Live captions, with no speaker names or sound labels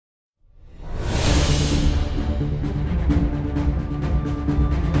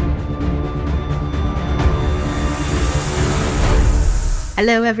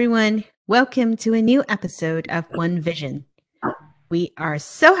Hello, everyone. Welcome to a new episode of One Vision. We are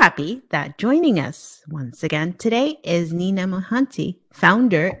so happy that joining us once again today is Nina Mohanty,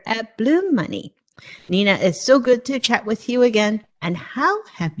 founder at Bloom Money. Nina, it's so good to chat with you again. And how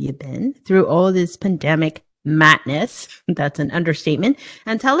have you been through all this pandemic madness? That's an understatement.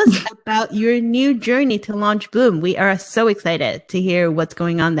 And tell us about your new journey to launch Bloom. We are so excited to hear what's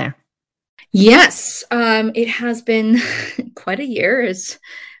going on there. Yes, it has been quite a year as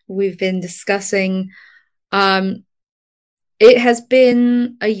we've been discussing. Um, it has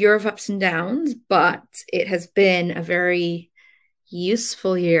been a year of ups and downs, but it has been a very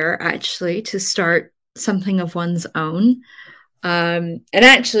useful year actually to start something of one's own. And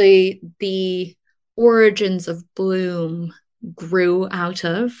actually, the origins of Bloom grew out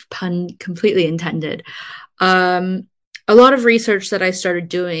of, pun completely intended, um, a lot of research that I started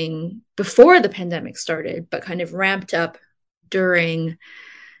doing before the pandemic started, but kind of ramped up during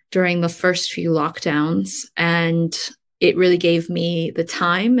during the first few lockdowns, and it really gave me the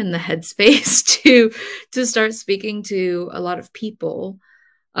time and the headspace to start speaking to a lot of people.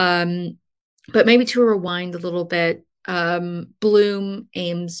 Um, but maybe to rewind a little bit, Bloom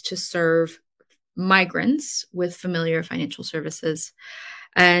aims to serve migrants with familiar financial services.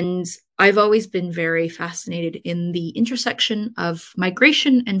 And I've always been very fascinated in the intersection of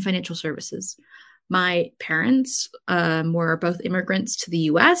migration and financial services. My parents were both immigrants to the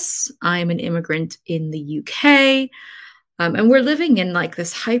US. I'm an immigrant in the UK. And we're living in like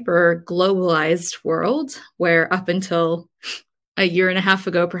this hyper globalized world where up until a year and a half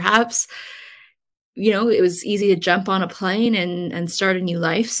ago, perhaps, it was easy to jump on a plane and start a new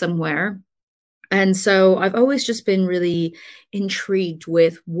life somewhere. And so I've always just been really intrigued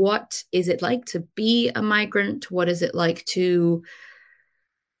with what is it like to be a migrant? What is it like to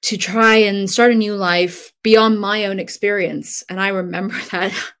try and start a new life beyond my own experience? And I remember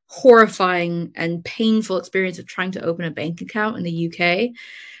that horrifying and painful experience of trying to open a bank account in the UK,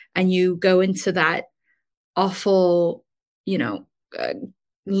 and you go into that awful, you know, uh,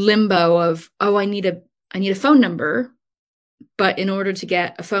 limbo of, oh, I need a phone number, but in order to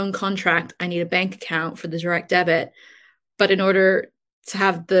get a phone contract, I need a bank account for the direct debit. But in order to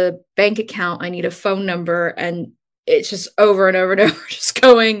have the bank account, I need a phone number. And it's just over and over and over, just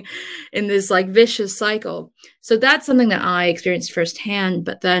going in this like vicious cycle. So that's something that I experienced firsthand.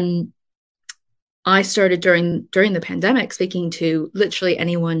 But then I started during the pandemic speaking to literally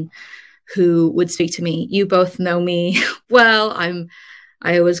anyone who would speak to me. You both know me well.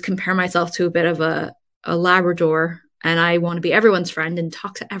 I always compare myself to a bit of a Labrador, and I want to be everyone's friend and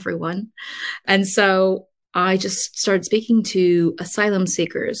talk to everyone. And so I just started speaking to asylum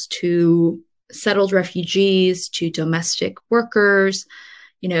seekers, to settled refugees, to domestic workers,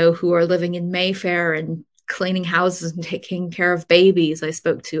 who are living in Mayfair and cleaning houses and taking care of babies. I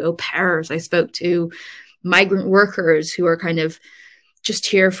spoke to au pairs. I spoke to migrant workers who are kind of just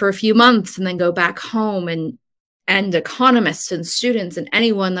here for a few months and then go back home, and economists and students and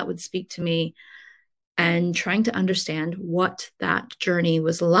anyone that would speak to me, and trying to understand what that journey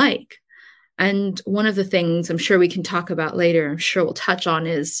was like. And one of the things I'm sure we can talk about later, I'm sure we'll touch on,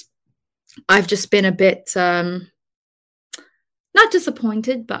 is I've just been a bit not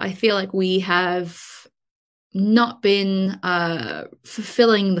disappointed, but I feel like we have not been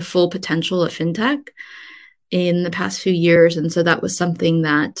fulfilling the full potential of fintech in the past few years. And so that was something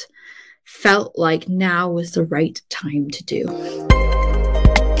that felt like now was the right time to do.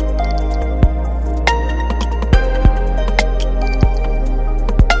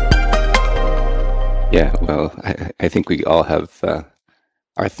 Yeah, well, I think we all have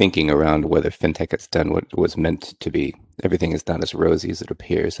our thinking around whether fintech has done what it was meant to be. Everything is not as rosy as it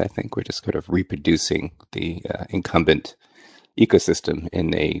appears. I think we're just sort of reproducing the incumbent ecosystem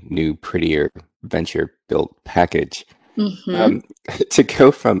in a new, prettier venture-built package. Mm-hmm. Um, to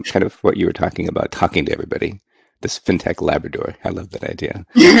go from kind of what you were talking about, talking to everybody, this fintech Labrador, I love that idea.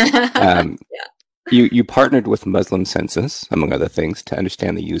 Yeah. Um, you partnered with Muslim Census, among other things, to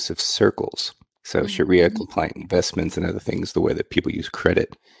understand the use of circles. So Sharia Mm-hmm. compliant investments and other things, the way that people use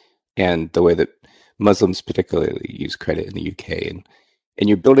credit and the way that Muslims particularly use credit in the UK. And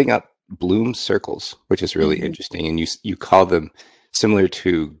you're building out Bloom circles, which is really Mm-hmm. interesting. And you call them similar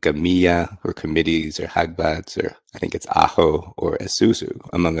to Gamiya or committees or Hagbats, or I think it's Aho or Esusu,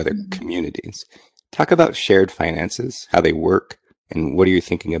 among other Mm-hmm. communities. Talk about shared finances, how they work, and what are you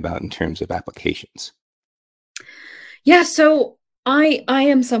thinking about in terms of applications? Yeah, so I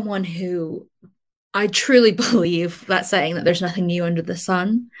am someone who I truly believe that saying that there's nothing new under the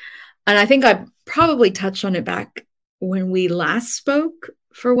sun. And I think I probably touched on it back when we last spoke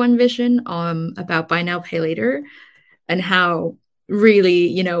for One Vision about buy now, pay later, and how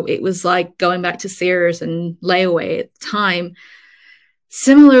really, it was like going back to Sears and layaway at the time.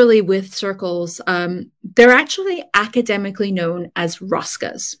 Similarly with circles, they're actually academically known as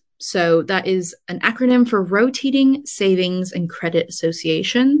ROSCAs. So that is an acronym for Rotating Savings and Credit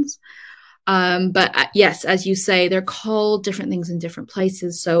Associations. But yes, as you say, they're called different things in different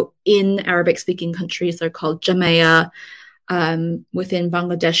places. So in Arabic-speaking countries, they're called Jamia. Within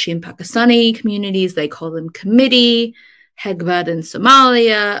Bangladeshi and Pakistani communities, they call them committee. Hegbad in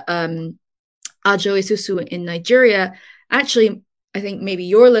Somalia, Ajo Isusu in Nigeria. Actually, I think maybe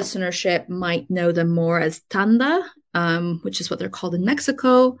your listenership might know them more as Tanda, which is what they're called in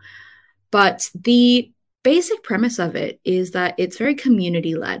Mexico. But the basic premise of it is that it's very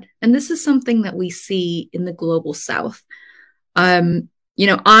community-led. And this is something that we see in the global South.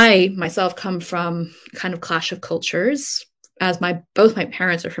 I myself come from kind of clash of cultures, as both my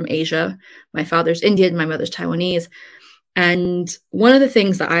parents are from Asia. My father's Indian, my mother's Taiwanese. And one of the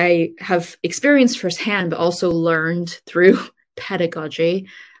things that I have experienced firsthand, but also learned through pedagogy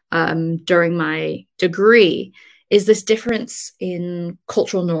during my degree, is this difference in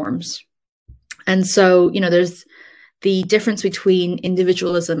cultural norms. And so, there's the difference between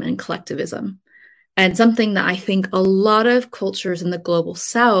individualism and collectivism. And something that I think a lot of cultures in the global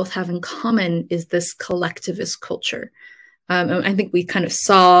South have in common is this collectivist culture. I think we kind of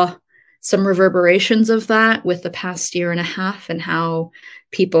saw some reverberations of that with the past year and a half and how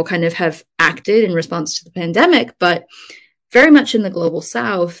people kind of have acted in response to the pandemic. But very much in the global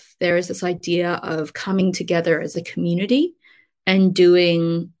South, there is this idea of coming together as a community and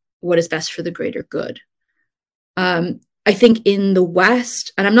doing what is best for the greater good. I think in the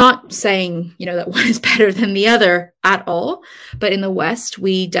West, and I'm not saying, that one is better than the other at all, but in the West,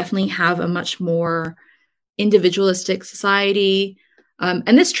 we definitely have a much more individualistic society.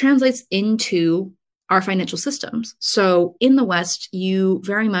 And this translates into our financial systems. So in the West, you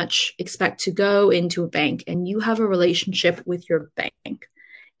very much expect to go into a bank and you have a relationship with your bank.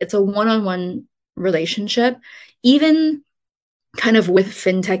 It's a one-on-one relationship. Even kind of with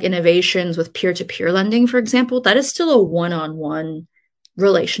fintech innovations, with peer-to-peer lending, for example, that is still a one-on-one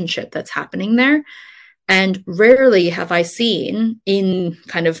relationship that's happening there. And rarely have I seen in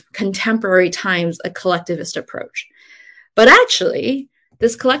kind of contemporary times a collectivist approach. But actually,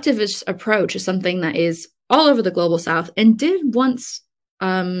 this collectivist approach is something that is all over the global South and did once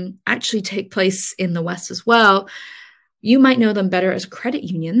actually take place in the West as well. You might know them better as credit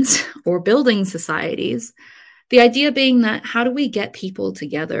unions or building societies. The idea being that how do we get people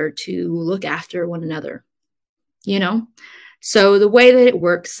together to look after one another? So the way that it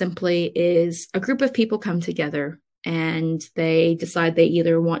works simply is a group of people come together and they decide they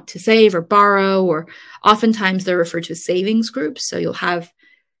either want to save or borrow, or oftentimes they're referred to as savings groups. So you'll have,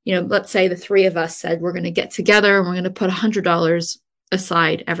 let's say the three of us said we're going to get together and we're going to put $100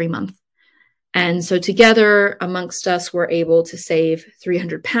 aside every month. And so together amongst us, we're able to save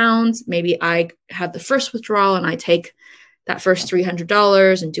 £300. Maybe I have the first withdrawal and I take that first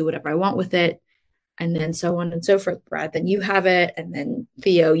 $300 and do whatever I want with it. And then so on and so forth. Brad, then you have it. And then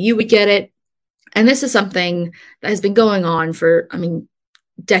Theo, you would get it. And this is something that has been going on for,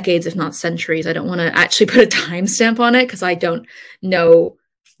 decades, if not centuries. I don't want to actually put a timestamp on it because I don't know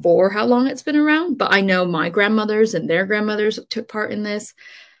for how long it's been around, but I know my grandmothers and their grandmothers took part in this.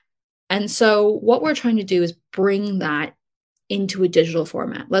 And so what we're trying to do is bring that into a digital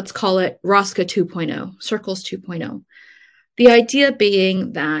format. Let's call it Rosca 2.0, Circles 2.0. The idea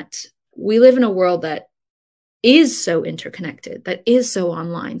being that we live in a world that is so interconnected, that is so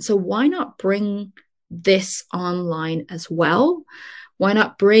online. So why not bring this online as well? Why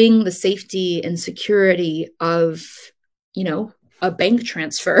not bring the safety and security of, a bank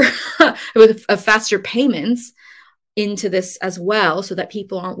transfer with faster payments into this as well, so that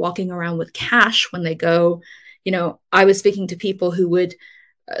people aren't walking around with cash when they go. I was speaking to people who would,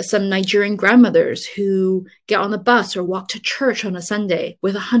 some Nigerian grandmothers who get on the bus or walk to church on a Sunday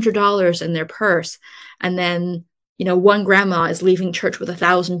with $100 in their purse. And then, one grandma is leaving church with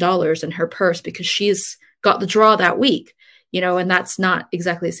 $1,000 in her purse because she's got the draw that week, and that's not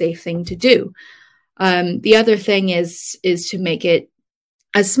exactly a safe thing to do. The other thing is to make it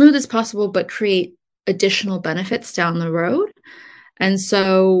as smooth as possible, but create additional benefits down the road. And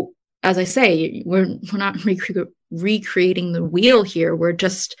so, as I say, we're not recreating the wheel here. We're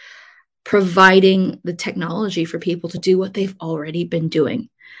just providing the technology for people to do what they've already been doing.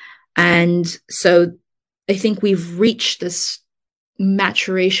 And so I think we've reached this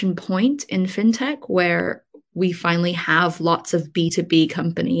maturation point in fintech where we finally have lots of B2B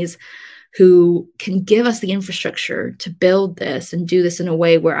companies who can give us the infrastructure to build this and do this in a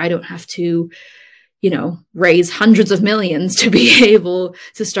way where I don't have to, raise hundreds of millions to be able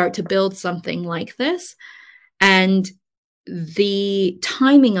to start to build something like this. And the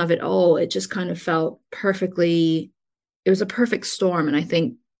timing of it all, it just kind of felt perfectly, it was a perfect storm. And I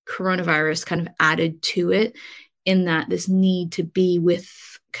think coronavirus kind of added to it, in that this need to be with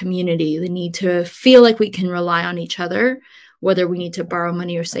community, the need to feel like we can rely on each other, whether we need to borrow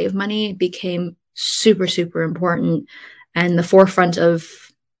money or save money, became super, super important, and the forefront of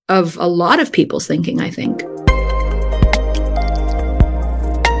a lot of people's thinking, I think.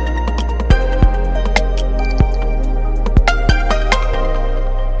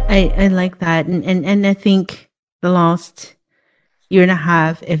 I like that. And I think the last year and a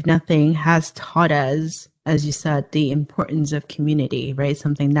half, if nothing, has taught us, as you said, the importance of community, right?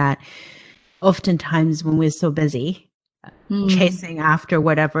 Something that oftentimes when we're so busy chasing after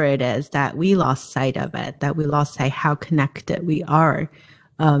whatever it is, that we lost sight of it, that we lost sight how connected we are.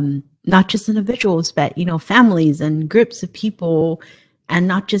 Not just individuals, but, families and groups of people, and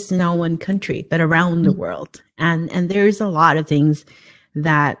not just in our one country, but around the world. And there's a lot of things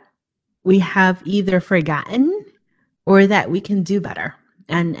that we have either forgotten or that we can do better.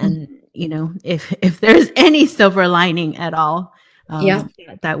 And if there's any silver lining at all,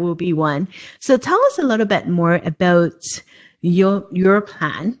 that will be one. So tell us a little bit more about your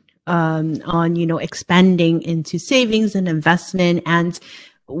plan on expanding into savings and investment, and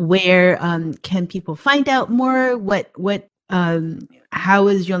where can people find out more? How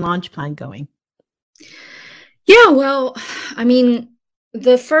is your launch plan going? Yeah, well, I mean,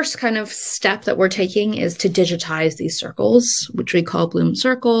 the first kind of step that we're taking is to digitize these circles, which we call Bloom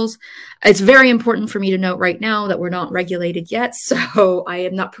Circles. It's very important for me to note right now that we're not regulated yet, so I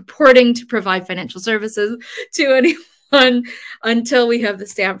am not purporting to provide financial services to anyone until we have the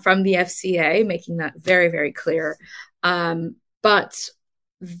stamp from the FCA, making that very, very clear. But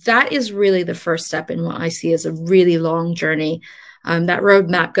that is really the first step in what I see as a really long journey. That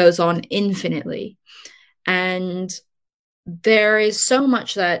roadmap goes on infinitely. And there is so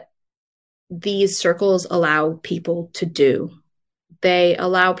much that these circles allow people to do. They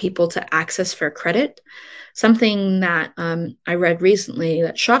allow people to access fair credit. Something that I read recently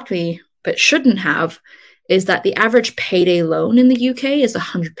that shocked me, but shouldn't have, is that the average payday loan in the UK is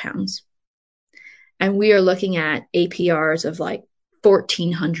 £100. And we are looking at APRs of like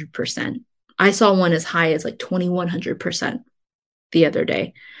 1,400%. I saw one as high as like 2,100% the other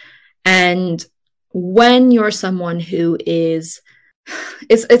day. And when you're someone who is,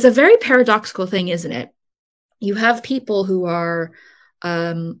 it's a very paradoxical thing, isn't it? You have people who are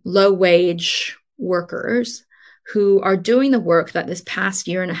low wage workers who are doing the work that this past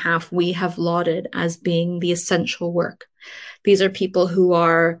year and a half we have lauded as being the essential work. These are people who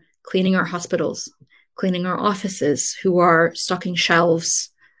are cleaning our hospitals, cleaning our offices, who are stocking shelves,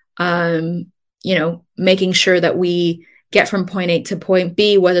 making sure that we get from point A to point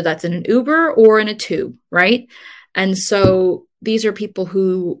B, whether that's in an Uber or in a tube, right? And so these are people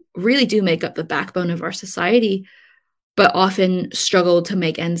who really do make up the backbone of our society, but often struggle to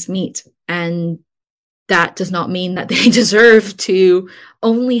make ends meet. And that does not mean that they deserve to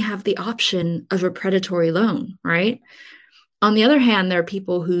only have the option of a predatory loan, right? On the other hand, there are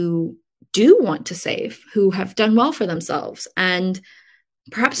people who do want to save, who have done well for themselves and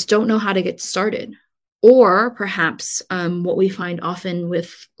perhaps don't know how to get started. Or perhaps what we find often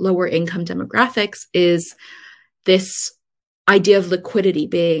with lower income demographics is this idea of liquidity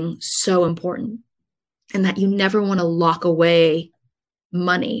being so important, and that you never want to lock away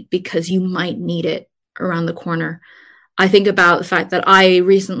money because you might need it around the corner. I think about the fact that I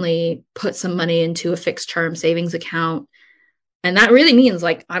recently put some money into a fixed term savings account, and that really means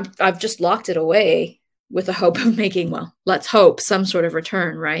like I've just locked it away with the hope of making, well, let's hope, some sort of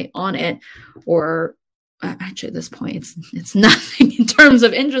return, right, on it. Or actually at this point it's nothing in terms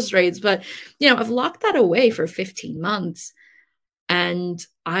of interest rates, but I've locked that away for 15 months and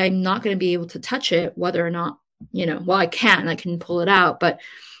I'm not going to be able to touch it, whether or not, well, I can pull it out. But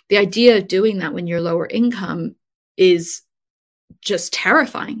the idea of doing that when you're lower income is just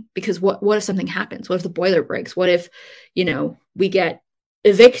terrifying, because what if something happens? What if the boiler breaks? What if, we get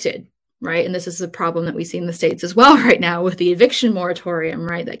evicted, right? And this is a problem that we see in the States as well right now with the eviction moratorium,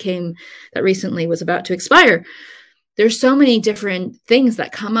 right? That recently was about to expire. There's so many different things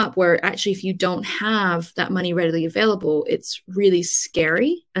that come up where actually, if you don't have that money readily available, it's really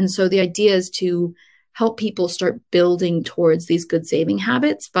scary. And so the idea is to help people start building towards these good saving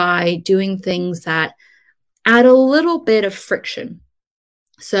habits by doing things that add a little bit of friction.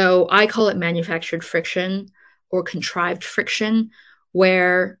 So I call it manufactured friction or contrived friction,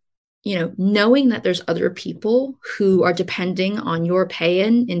 where knowing that there's other people who are depending on your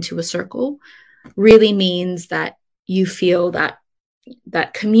pay-in into a circle, really means that you feel that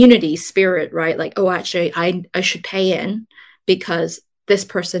community spirit, right? Like, oh, actually, I should pay in because this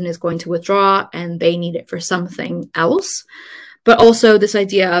person is going to withdraw and they need it for something else. But also this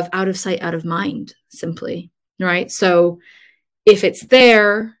idea of out of sight, out of mind, simply, right? So if it's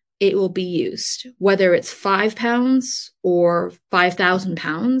there, it will be used, whether it's £5 or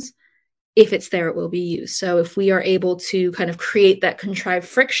 £5,000. If it's there, it will be used. So if we are able to kind of create that contrived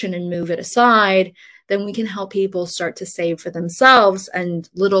friction and move it aside, then we can help people start to save for themselves. And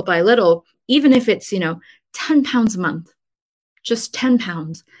little by little, even if it's, £10 a month, just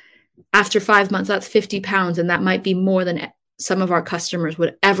 £10, after 5 months, that's £50. And that might be more than some of our customers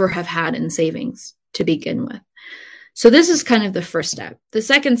would ever have had in savings to begin with. So this is kind of the first step. The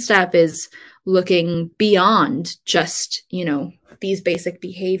second step is looking beyond just, these basic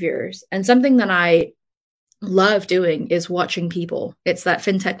behaviors. And something that I love doing is watching people. It's that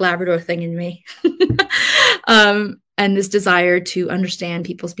FinTech Labrador thing in me. And this desire to understand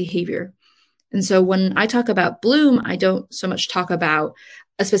people's behavior. And so when I talk about Bloom, I don't so much talk about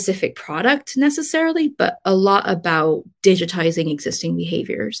a specific product necessarily, but a lot about digitizing existing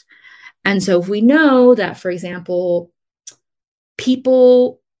behaviors. And so if we know that, for example,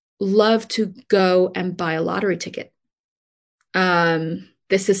 people love to go and buy a lottery ticket.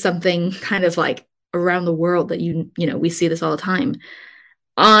 This is something kind of like around the world that, we see this all the time.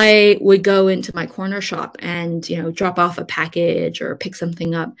 I would go into my corner shop and, drop off a package or pick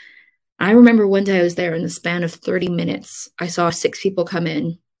something up. I remember one day I was there in the span of 30 minutes. I saw 6 people come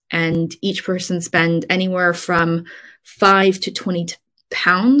in and each person spend anywhere from £5 to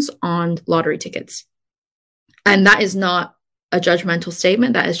 £20 on lottery tickets. And that is not a judgmental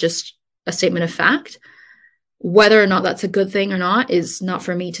statement. That is just a statement of fact. Whether or not that's a good thing or not is not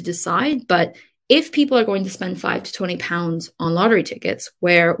for me to decide. But if people are going to spend £5 to £20 on lottery tickets,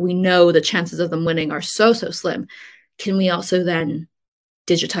 where we know the chances of them winning are so slim, can we also then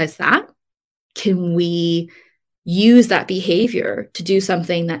digitize that? Can we use that behavior to do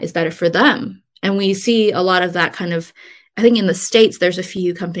something that is better for them? And we see a lot of that kind of, I think in the States, there's a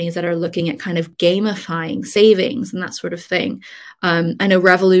few companies that are looking at kind of gamifying savings and that sort of thing. I know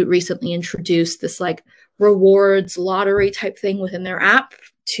Revolut recently introduced this like rewards lottery type thing within their app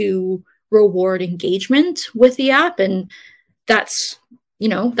to reward engagement with the app. And that's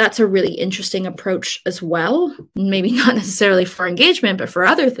a really interesting approach as well. Maybe not necessarily for engagement, but for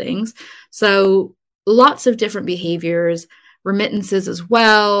other things. So lots of different behaviors, remittances as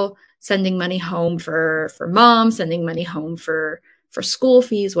well, sending money home for mom, sending money home for school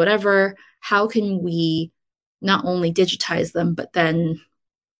fees, whatever. How can we not only digitize them, but then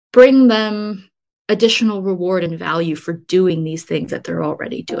bring them additional reward and value for doing these things that they're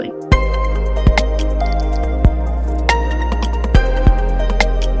already doing?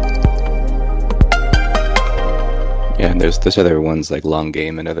 Yeah, and there's other ones like Long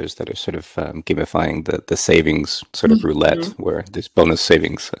Game and others that are sort of gamifying the savings sort of roulette, where these bonus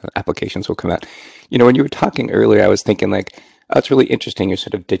savings applications will come out. When you were talking earlier, I was thinking like, oh, it's really interesting. You're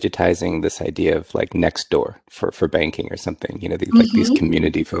sort of digitizing this idea of like Nextdoor for banking or something. These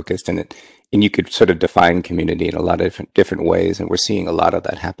community focused, and you could sort of define community in a lot of different ways, and we're seeing a lot of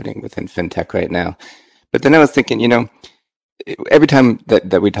that happening within fintech right now. But then I was thinking, every time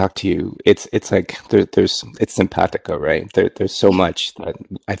that we talk to you, it's like it's simpatico, right? There's so much that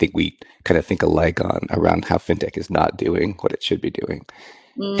I think we kind of think alike on around how fintech is not doing what it should be doing.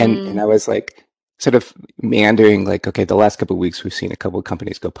 And I was like sort of meandering, like, okay, the last couple of weeks we've seen a couple of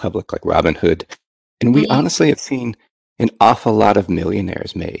companies go public, like Robinhood, and we honestly have seen an awful lot of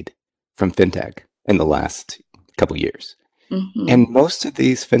millionaires made from fintech in the last couple of years. And most of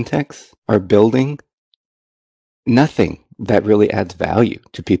these fintechs are building nothing that really adds value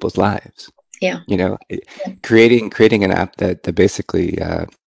to people's lives. Yeah. Creating an app that basically,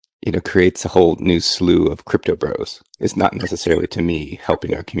 creates a whole new slew of crypto bros is not necessarily, to me,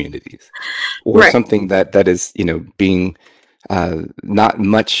 helping our communities. Or something that is, being not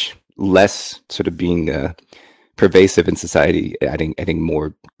much less sort of being pervasive in society, adding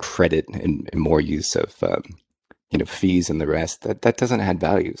more credit and more use of, fees and the rest. That doesn't add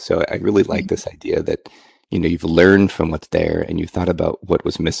value. So I really like this idea that you've learned from what's there and you thought about what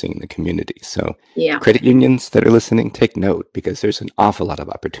was missing in the community. So credit unions that are listening, take note, because there's an awful lot of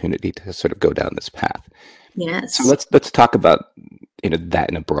opportunity to sort of go down this path. Yes. So let's talk about that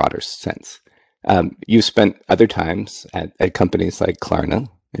in a broader sense. You spent other times at companies like Klarna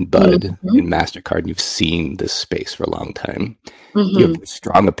and Bud and MasterCard, and you've seen this space for a long time. You have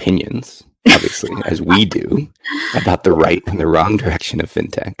strong opinions, obviously, as we do, about the right and the wrong direction of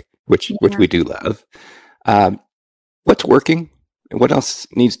fintech, which we do love. What's working and what else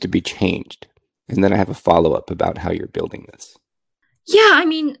needs to be changed And then I have a follow-up about how you're building this. Yeah, I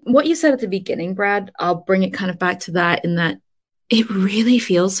mean, what you said at the beginning, Brad, I'll bring it kind of back to that, in that it really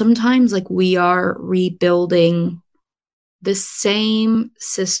feels sometimes like we are rebuilding the same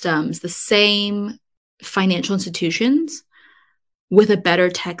systems, the same financial institutions with a better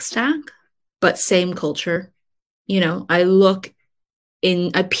tech stack, but same culture. I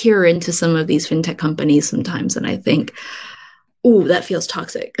peer into some of these fintech companies sometimes and I think, ooh, that feels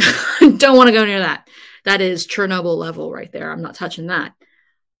toxic. I don't want to go near that. That is Chernobyl level right there. I'm not touching that.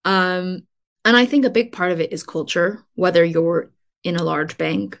 And I think a big part of it is culture, whether you're in a large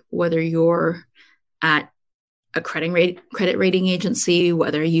bank, whether you're at a credit rating agency,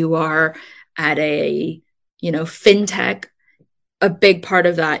 whether you are at a, fintech. A big part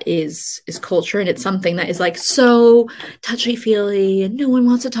of that is culture, and it's something that is like so touchy feely and no one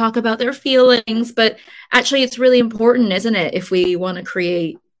wants to talk about their feelings, but actually it's really important, isn't it, if we want to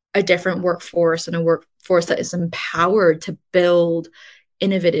create a different workforce and a workforce that is empowered to build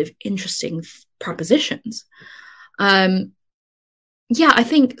innovative, interesting propositions. Yeah, I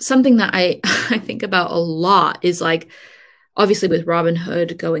think something that I I think about a lot is like, obviously with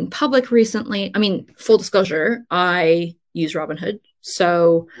Robinhood going public recently. I mean, full disclosure, I use Robinhood.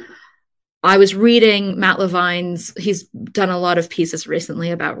 So I was reading Matt Levine's, he's done a lot of pieces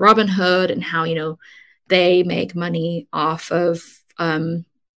recently about Robinhood and how, they make money off of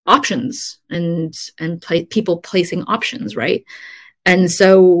options and people placing options, right? And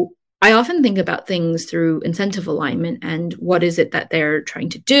so I often think about things through incentive alignment and what is it that they're trying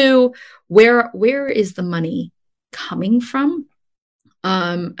to do? Where is the money coming from?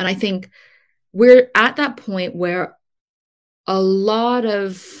 And I think we're at that point where a lot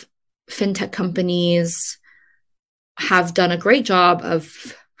of fintech companies have done a great job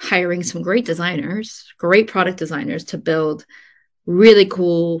of hiring some great designers, great product designers to build really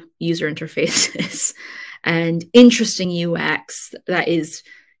cool user interfaces and interesting UX that is,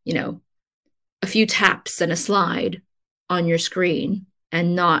 a few taps and a slide on your screen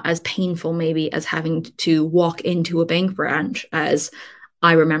and not as painful maybe as having to walk into a bank branch, as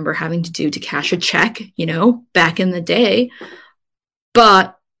I remember having to do to cash a check, back in the day.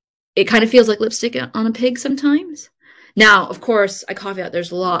 But it kind of feels like lipstick on a pig sometimes. Now, of course, I caveat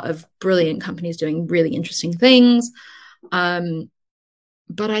there's a lot of brilliant companies doing really interesting things. But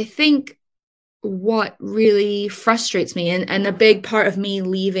I think what really frustrates me, and a big part of me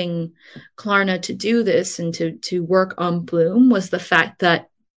leaving Klarna to do this and to work on Bloom, was the fact that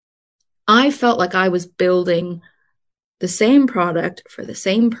I felt like I was building the same product for the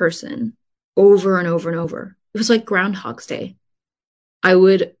same person over and over and over. It was like Groundhog's Day. I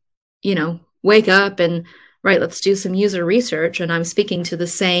would, wake up and, right, let's do some user research. And I'm speaking to the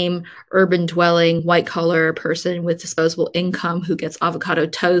same urban dwelling, white collar person with disposable income who gets avocado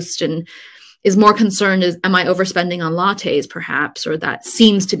toast and is more concerned is, am I overspending on lattes perhaps? Or that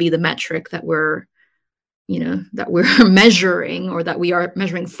seems to be the metric that we're measuring, or that we are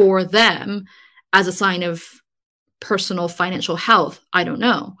measuring for them as a sign of personal financial health. I don't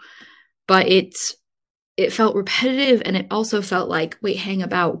know. But it felt repetitive, and it also felt like, wait, hang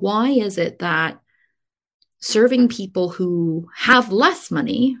about. Why is it that serving people who have less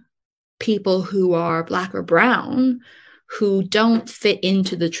money, people who are Black or brown, who don't fit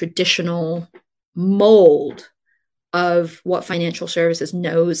into the traditional mold of what financial services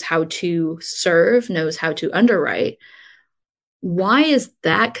knows how to serve, knows how to underwrite, why is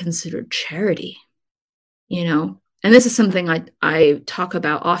that considered charity? And this is something I talk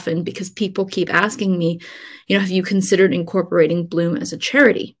about often because people keep asking me, have you considered incorporating Bloom as a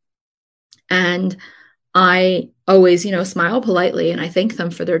charity? And I always, smile politely and I thank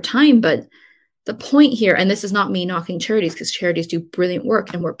them for their time. But the point here, and this is not me knocking charities, because charities do brilliant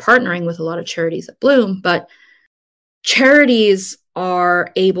work and we're partnering with a lot of charities at Bloom, but charities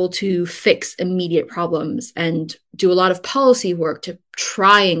are able to fix immediate problems and do a lot of policy work to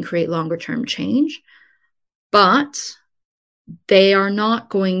try and create longer term change. But they are not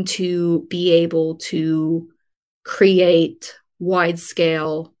going to be able to create wide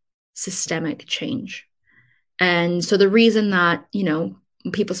scale systemic change. And so the reason that,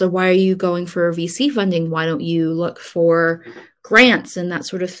 people say, why are you going for VC funding? Why don't you look for grants and that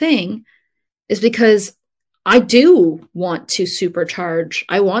sort of thing? Is because I do want to supercharge.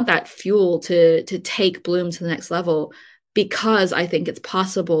 I want that fuel to take Bloom to the next level, because I think it's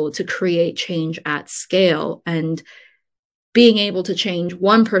possible to create change at scale. And being able to change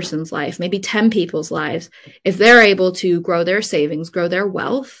one person's life, maybe 10 people's lives, if they're able to grow their savings, grow their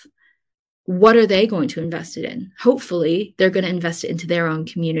wealth, what are they going to invest it in? Hopefully, they're going to invest it into their own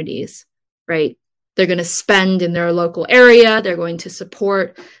communities, right? They're going to spend in their local area. They're going to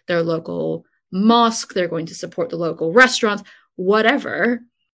support their local mosque, they're going to support the local restaurants, whatever.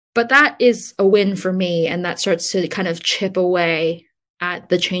 But that is a win for me, and that starts to kind of chip away at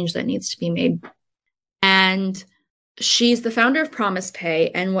the change that needs to be made. And she's the founder of Promise Pay,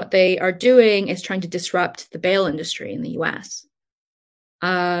 and what they are doing is trying to disrupt the bail industry in the US.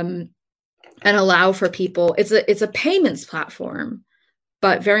 And allow for people, it's a payments platform,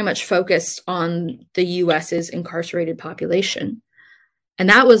 but very much focused on the US's incarcerated population. And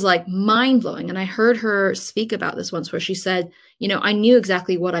that was like mind-blowing. And I heard her speak about this once where she said, I knew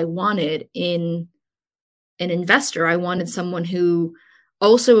exactly what I wanted in an investor. I wanted someone who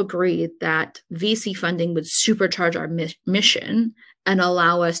also agreed that VC funding would supercharge our mission and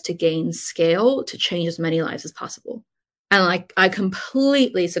allow us to gain scale to change as many lives as possible. And like, I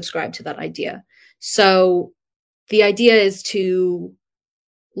completely subscribe to that idea. So the idea is to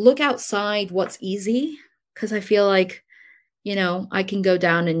look outside what's easy, because I feel like, I can go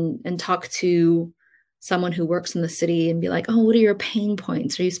down and talk to someone who works in the city and be like, oh, what are your pain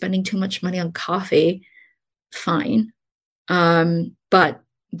points? Are you spending too much money on coffee? Fine. But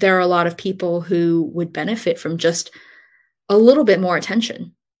there are a lot of people who would benefit from just a little bit more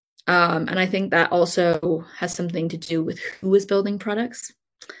attention. And I think that also has something to do with who is building products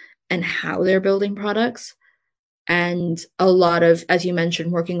and how they're building products. And a lot of, as you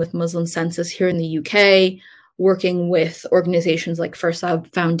mentioned, working with Muslim Census here in the UK, working with organizations like First Love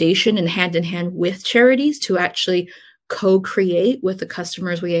Foundation and hand in hand with charities to actually co-create with the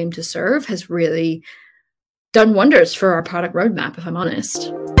customers we aim to serve has really done wonders for our product roadmap, if I'm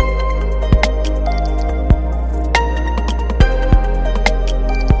honest.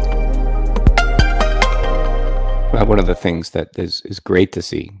 Well, one of the things that is great to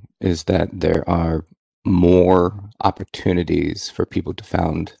see is that there are more opportunities for people to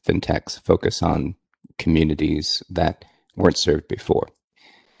found fintechs, focus on communities that weren't served before.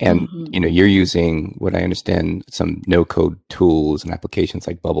 And, you're using what I understand, some no-code tools and applications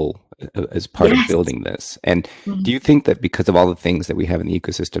like Bubble as part of building this. And do you think that because of all the things that we have in the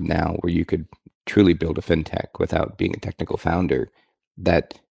ecosystem now, where you could truly build a fintech without being a technical founder,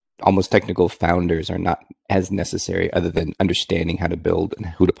 that almost technical founders are not as necessary other than understanding how to build and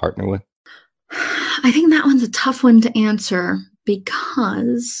who to partner with? I think that one's a tough one to answer,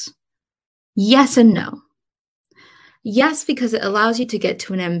 because yes and no. Yes, because it allows you to get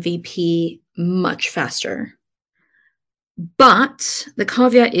to an MVP much faster. But the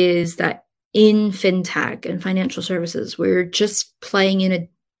caveat is that in fintech and financial services, we're just playing in a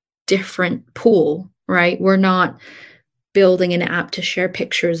different pool, right? We're not building an app to share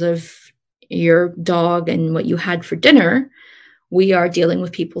pictures of your dog and what you had for dinner. We are dealing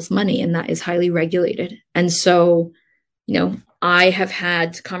with people's money, and that is highly regulated. And so, I have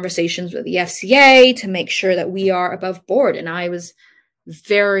had conversations with the FCA to make sure that we are above board. And I was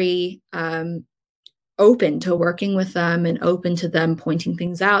very open to working with them and open to them pointing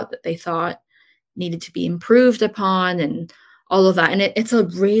things out that they thought needed to be improved upon and all of that. And it's a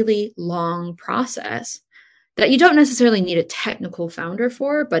really long process that you don't necessarily need a technical founder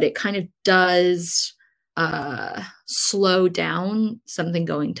for, but it kind of does slow down something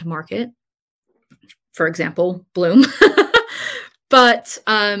going to market. For example, Bloom. But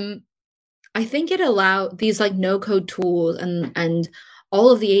I think it allowed these like no-code tools and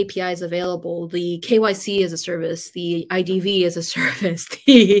all of the APIs available, the KYC as a service, the IDV as a service,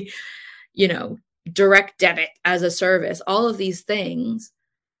 the direct debit as a service, all of these things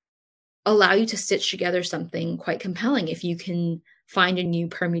allow you to stitch together something quite compelling if you can find a new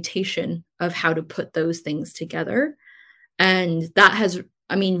permutation of how to put those things together. And that has,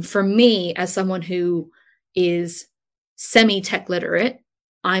 for me, as someone who is semi-tech literate,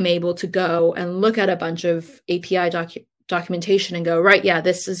 I'm able to go and look at a bunch of API documentation and go, right, yeah,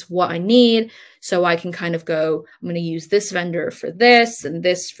 this is what I need. So I can kind of go, I'm going to use this vendor for this and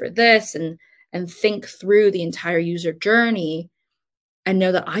this for this, and think through the entire user journey and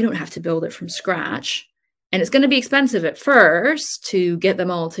know that I don't have to build it from scratch. And it's going to be expensive at first to get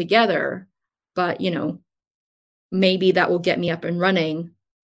them all together, but maybe that will get me up and running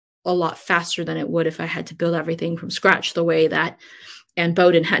a lot faster than it would if I had to build everything from scratch, the way that Anne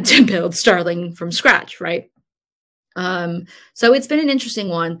Boden had to build Starling from scratch, right? So it's been an interesting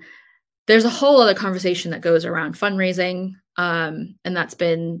one. There's a whole other conversation that goes around fundraising, and that's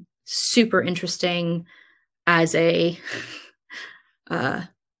been super interesting as a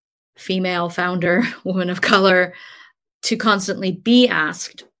female founder, woman of color, to constantly be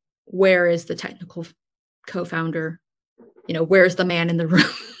asked, where is the technical co-founder? Where's the man in the room?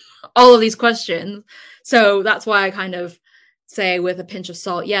 All of these questions. So that's why I kind of say with a pinch of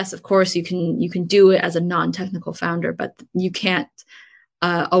salt, yes, of course you can do it as a non-technical founder, but you can't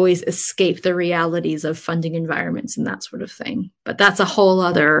always escape the realities of funding environments and that sort of thing. But that's a whole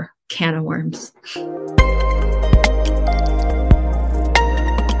other can of worms.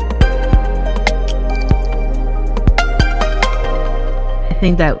 I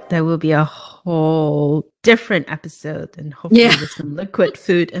think that will be a whole different episode, and hopefully with some liquid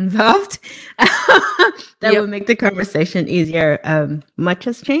food involved that will make the conversation easier. Much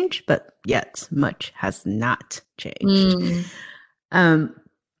has changed, but yet much has not changed.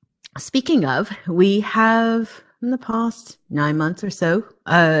 Speaking of, we have in the past 9 months or so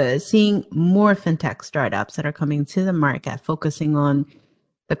seeing more fintech startups that are coming to the market, focusing on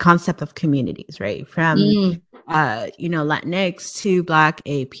the concept of communities, right? From Latinx to Black,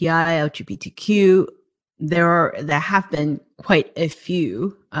 API, LGBTQ. There have been quite a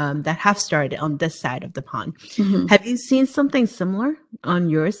few that have started on this side of the pond. Have you seen something similar on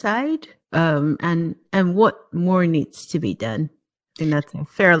your side? And what more needs to be done? I think that's a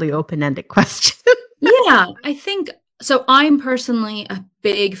fairly open-ended question. Yeah, I think so. I'm personally a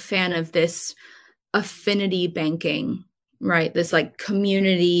big fan of this affinity banking, right? This like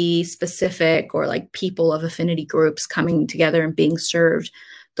community specific or like people of affinity groups coming together and being served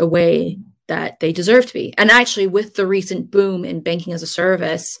the way that they deserve to be. And actually, with the recent boom in banking as a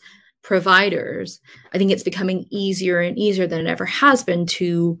service providers, I think it's becoming easier and easier than it ever has been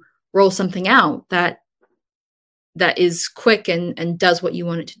to roll something out that is quick and does what you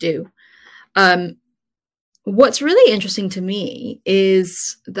want it to do. What's really interesting to me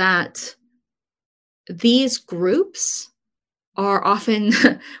is that these groups are often,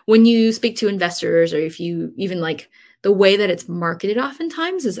 when you speak to investors, or if you even like the way that it's marketed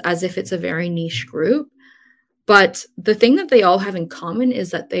oftentimes is as if it's a very niche group. But the thing that they all have in common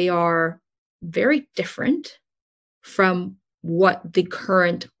is that they are very different from what the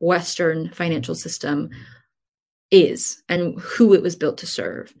current Western financial system is and who it was built to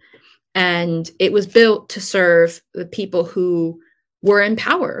serve. And it was built to serve the people who were in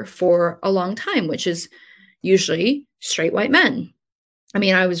power for a long time, which is usually straight white men. I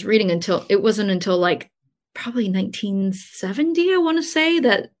mean, I was reading it wasn't until like probably 1970, I want to say,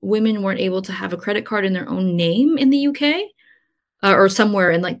 that women weren't able to have a credit card in their own name in the UK, or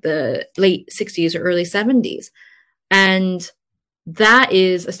somewhere in like the late 60s or early 70s. And that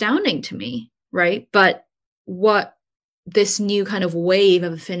is astounding to me, right? But what this new kind of wave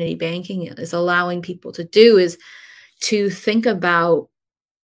of affinity banking is allowing people to do is to think about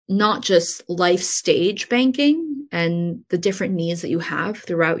not just life stage banking and the different needs that you have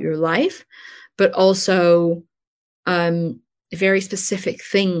throughout your life, but also very specific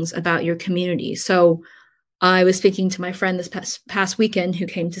things about your community. So I was speaking to my friend this past weekend who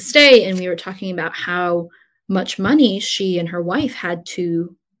came to stay, and we were talking about how much money she and her wife had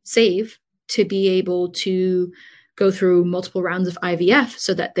to save to be able to go through multiple rounds of IVF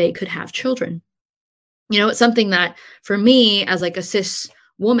so that they could have children. You know, it's something that for me as like a cis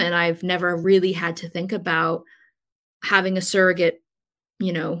woman, I've never really had to think about having a surrogate,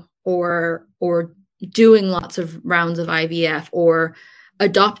 you know, or doing lots of rounds of IVF or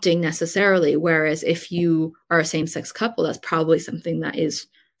adopting necessarily. Whereas if you are a same-sex couple, that's probably something that is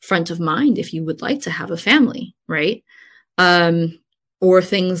front of mind if you would like to have a family, right? Or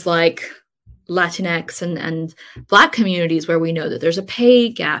things like Latinx and Black communities where we know that there's a pay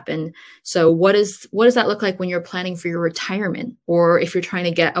gap. And so what does that look like when you're planning for your retirement, or if you're trying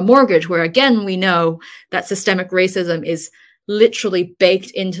to get a mortgage, where again, we know that systemic racism is literally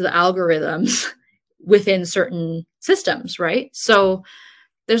baked into the algorithms within certain systems, right? So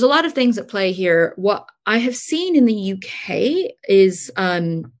there's a lot of things at play here. What I have seen in the UK is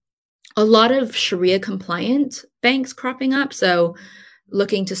a lot of Sharia compliant banks cropping up. So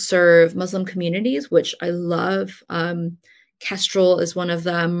looking to serve Muslim communities, which I love. Kestrel is one of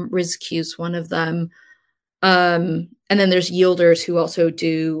them. RizQ is one of them. And then there's Yielders who also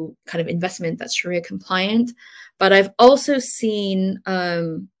do kind of investment that's Sharia compliant. But I've also seen,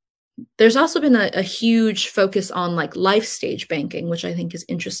 there's also been a huge focus on like life stage banking, which I think is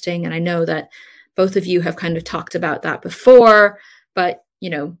interesting. And I know that both of you have kind of talked about that before, but, you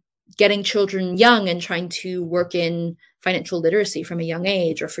know, getting children young and trying to work in financial literacy from a young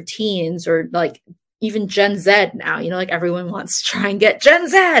age, or for teens, or like even Gen Z now, you know, like everyone wants to try and get Gen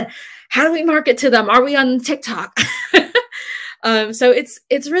Z. How do we market to them? Are we on TikTok? So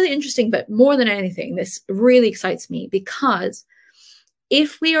it's really interesting, but more than anything, this really excites me because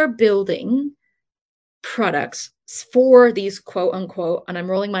if we are building products for these quote unquote, and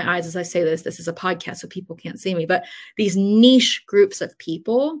I'm rolling my eyes as I say this is a podcast so people can't see me, but these niche groups of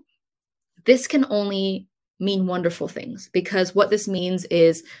people, this can only mean wonderful things, because what this means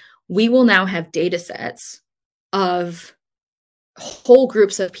is we will now have data sets of whole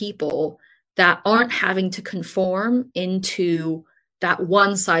groups of people that aren't having to conform into that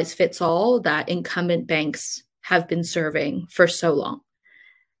one size fits all that incumbent banks have been serving for so long.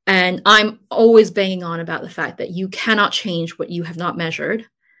 And I'm always banging on about the fact that you cannot change what you have not measured.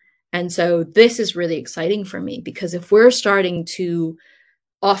 And so this is really exciting for me, because if we're starting to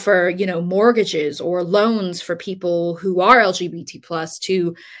offer, mortgages or loans for people who are LGBT plus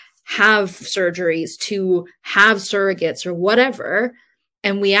to have surgeries, to have surrogates or whatever,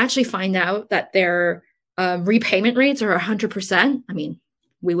 and we actually find out that their repayment rates are 100%, I mean,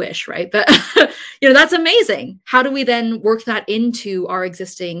 we wish, right? But, that's amazing. How do we then work that into our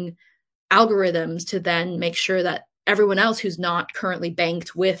existing algorithms to then make sure that everyone else who's not currently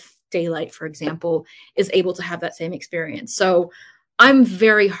banked with Daylight, for example, is able to have that same experience? So I'm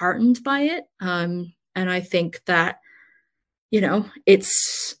very heartened by it. And I think that,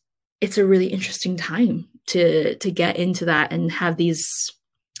 it's a really interesting time to get into that and have these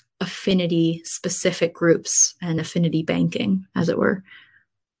affinity specific groups and affinity banking, as it were.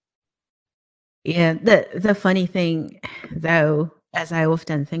 Yeah, the funny thing, though, as I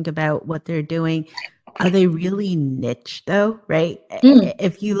often think about what they're doing, are they really niche, though, right?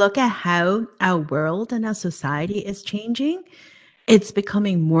 If you look at how our world and our society is changing, it's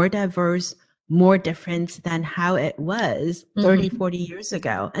becoming more diverse, more different than how it was 30, 40 years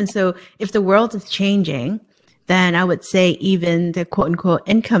ago. And so if the world is changing, then I would say even the quote unquote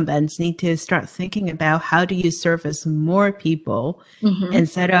incumbents need to start thinking about how do you service more people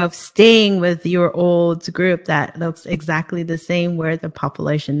instead of staying with your old group that looks exactly the same, where the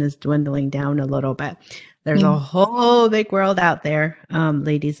population is dwindling down a little bit. There's a whole big world out there,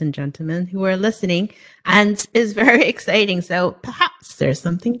 ladies and gentlemen, who are listening, and is very exciting. So perhaps there's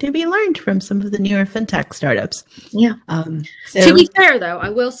something to be learned from some of the newer fintech startups. Yeah. To be fair, though, I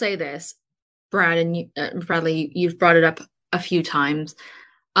will say this, Brad and Bradley, you've brought it up a few times.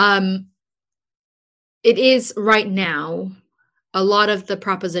 It is right now, a lot of the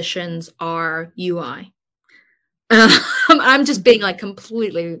propositions are UI. I'm just being like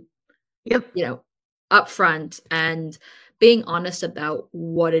completely, upfront and being honest about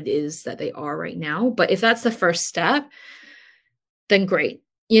what it is that they are right now. But if that's the first step, then great.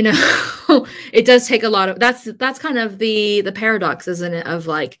 It does take a lot of, that's kind of the paradox, isn't it, of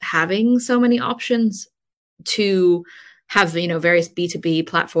like having so many options to have, various B2B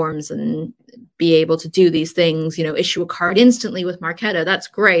platforms and be able to do these things, issue a card instantly with Marqeta. That's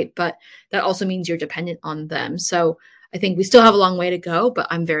great, but that also means you're dependent on them. So I think we still have a long way to go, but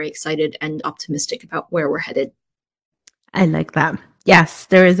I'm very excited and optimistic about where we're headed. I like that. Yes,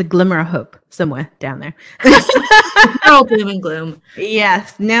 there is a glimmer of hope somewhere down there. All doom and gloom.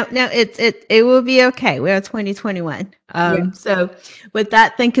 Yes. No, it will be okay. We're 2021. So with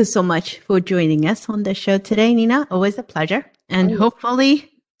that, thank you so much for joining us on the show today, Nina. Always a pleasure. And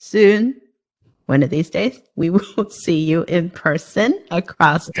hopefully soon, one of these days, we will see you in person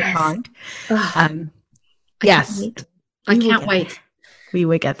across the pond. Yes. I can't wait. We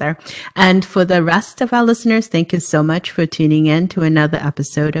will get there. And for the rest of our listeners, thank you so much for tuning in to another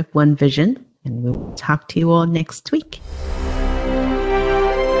episode of One Vision. And we'll talk to you all next week.